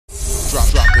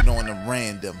Drop it on them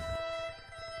random.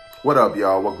 What up,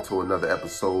 y'all? Welcome to another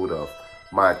episode of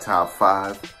My Top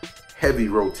 5. Heavy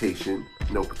rotation,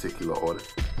 no particular order.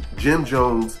 Jim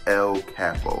Jones, El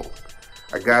Capo.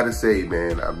 I gotta say,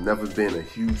 man, I've never been a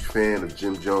huge fan of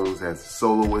Jim Jones as a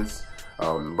soloist.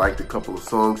 Liked a couple of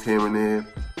songs here and there.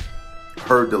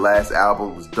 Heard the last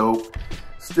album was dope.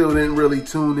 Still didn't really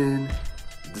tune in.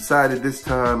 Decided this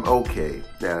time, okay,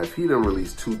 now if he done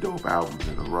released 2 dope albums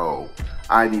in a row,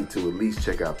 I need to at least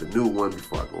check out the new one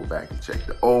before I go back and check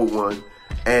the old one.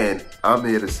 And I'm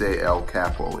here to say El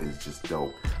Capo is just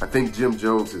dope. I think Jim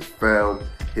Jones has found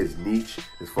his niche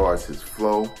as far as his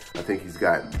flow. I think he's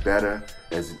gotten better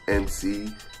as an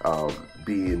MC,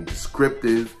 being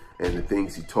descriptive and the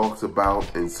things he talks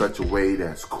about in such a way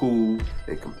that's cool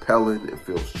and compelling and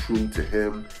feels true to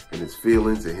him and his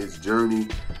feelings and his journey.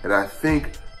 And I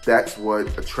think that's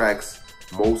what attracts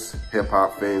most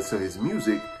hip-hop fans to his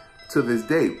music to this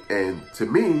day. And to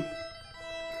me,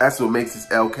 that's what makes this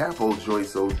El Capo joint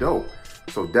so dope.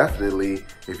 So definitely,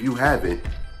 if you haven't,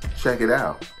 check it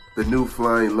out. The new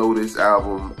Flying Lotus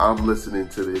album, I'm listening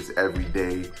to this every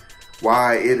day.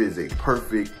 Why? It is a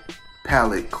perfect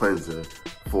palate cleanser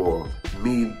for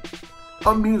me,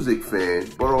 a music fan,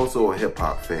 but also a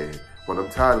hip-hop fan. When I'm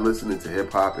tired of listening to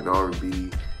hip-hop and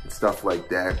R&B and stuff like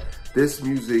that, this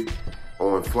music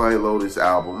on Flying Lotus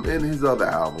album and his other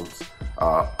albums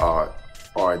are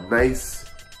a nice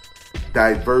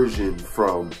diversion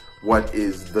from what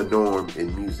is the norm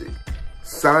in music.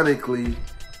 Sonically,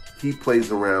 he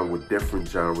plays around with different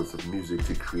genres of music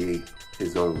to create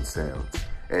his own sounds.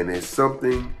 And there's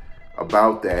something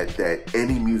about that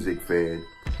any music fan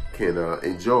can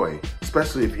enjoy,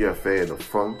 especially if you're a fan of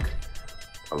funk,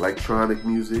 electronic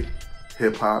music,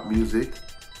 hip-hop music,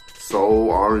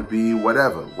 soul, R&B,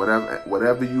 whatever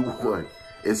you want.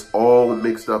 It's all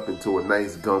mixed up into a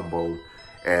nice gumbo,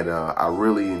 and I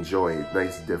really enjoy it.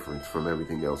 Nice difference from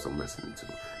everything else I'm listening to.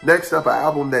 Next up, an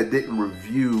album that didn't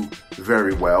review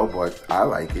very well, but I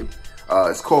like it.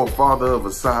 It's called Father of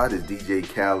Asahd. It's DJ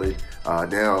Khaled.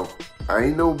 Now, I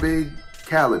ain't no big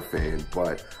Khaled fan,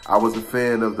 but I was a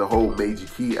fan of the whole Major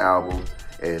Key album,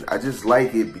 and I just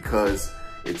like it because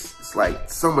it's like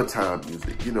summertime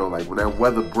music, you know, like when that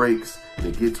weather breaks and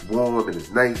it gets warm and it's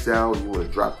nice out and you want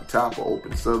to drop the top or open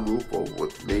the sunroof, or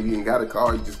maybe you ain't got a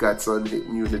car, you just got sun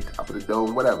hitting you in the top of the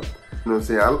dome, whatever. You know what I'm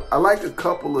saying? I like a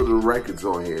couple of the records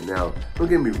on here. Now, don't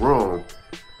get me wrong,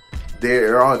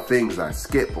 there are things I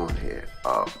skip on here,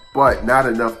 but not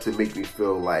enough to make me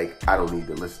feel like I don't need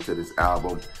to listen to this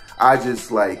album. I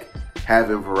just like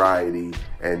having variety,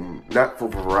 and not for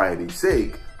variety's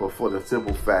sake, but for the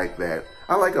simple fact that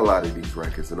I like a lot of these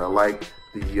records, and I like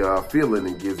the feeling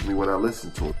it gives me when I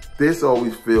listen to them. This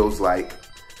always feels like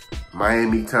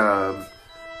Miami time,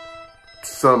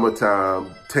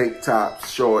 summertime, tank tops,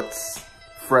 shorts,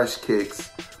 fresh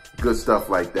kicks, good stuff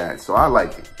like that. So I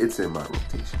like it. It's in my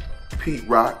rotation. Pete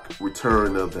Rock,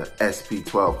 Return of the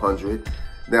SP1200.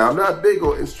 Now, I'm not big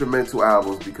on instrumental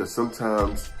albums because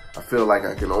sometimes I feel like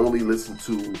I can only listen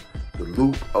to the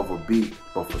loop of a beat,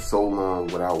 but for so long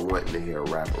without wanting to hear a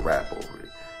rapper rap over it.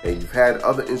 And you've had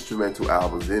other instrumental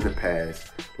albums in the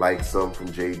past, like some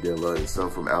from Jay Dilla and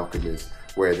some from Alchemist,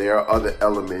 where there are other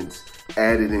elements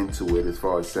added into it as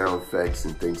far as sound effects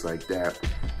and things like that,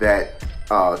 that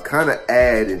kind of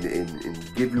add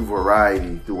and give you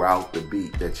variety throughout the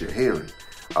beat that you're hearing.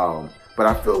 But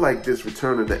I feel like this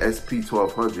Return of the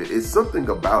SP1200 is something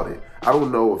about it. I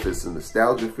don't know if it's a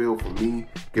nostalgia feel for me,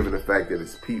 given the fact that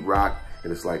it's Pete Rock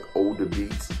and it's like older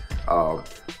beats.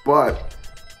 But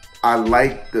I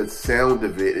like the sound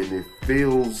of it, and it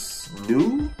feels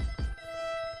new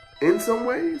in some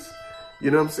ways. You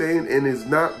know what I'm saying? And it's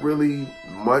not really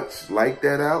much like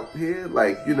that out here.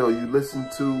 Like, you know, you listen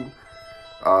to,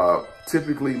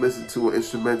 typically listen to an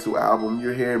instrumental album,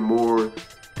 you're hearing more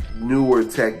newer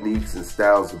techniques and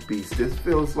styles of beats. This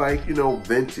feels like, you know,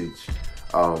 vintage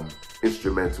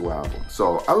instrumental album.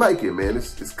 So I like it, man.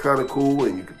 It's kind of cool,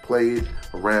 and you can play it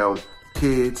around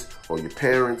kids or your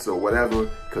parents or whatever,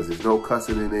 because there's no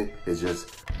cussing in it. It's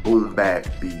just boom bap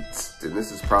beats. And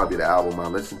this is probably the album I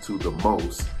listen to the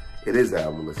most. It is the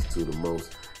album I listen to the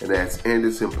most, and that's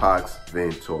Anderson .Paak's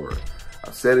Ventura.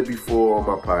 I've said it before on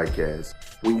my podcast.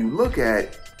 When you look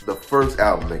at the first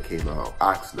album that came out,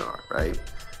 Oxnard, right?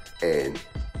 And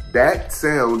that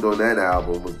sound on that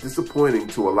album was disappointing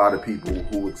to a lot of people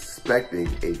who were expecting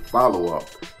a follow-up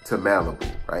to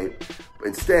Malibu, right?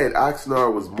 Instead,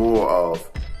 Oxnard was more of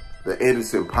the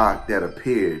Anderson .Paak that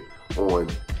appeared on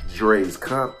Dre's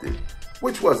Compton,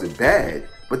 which wasn't bad,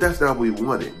 but that's not what we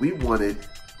wanted. We wanted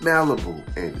Malibu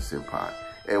Anderson .Paak.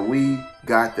 And we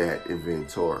got that in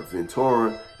Ventura.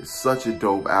 Ventura is such a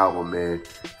dope album, man.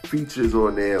 Features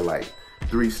on there like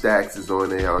 3 Stacks is on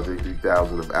there, Andre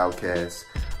 3000 of Outkast,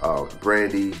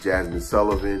 Brandy, Jasmine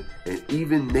Sullivan, and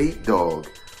even Nate Dogg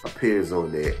appears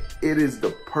on there. It is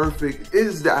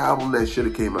the album that should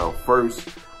have came out first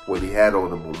when he had all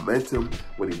the momentum,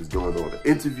 when he was doing all the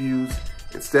interviews,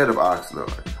 instead of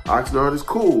Oxnard. Oxnard is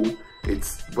cool,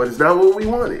 but it's not what we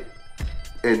wanted.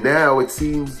 And now it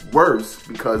seems worse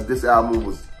because this album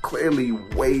was clearly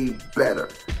way better.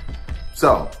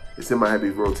 So, it's in my heavy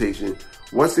rotation.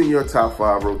 What's in your top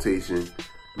 5 rotation?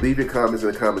 Leave your comments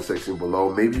in the comment section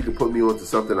below. Maybe you can put me on to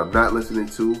something I'm not listening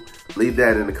to. Leave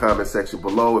that in the comment section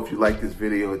below. If you like this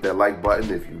video, hit that like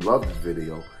button. If you love this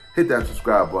video, hit that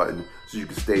subscribe button so you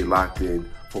can stay locked in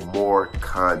for more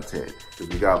content, because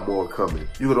we got more coming.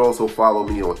 You could also follow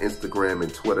me on Instagram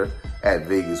and Twitter at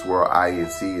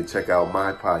VegasWorldINC and check out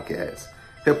my podcast,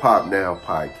 Hip Hop Now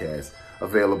Podcast,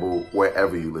 available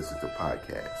wherever you listen to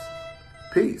podcasts.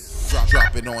 Peace.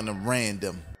 Drop it on the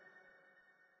random.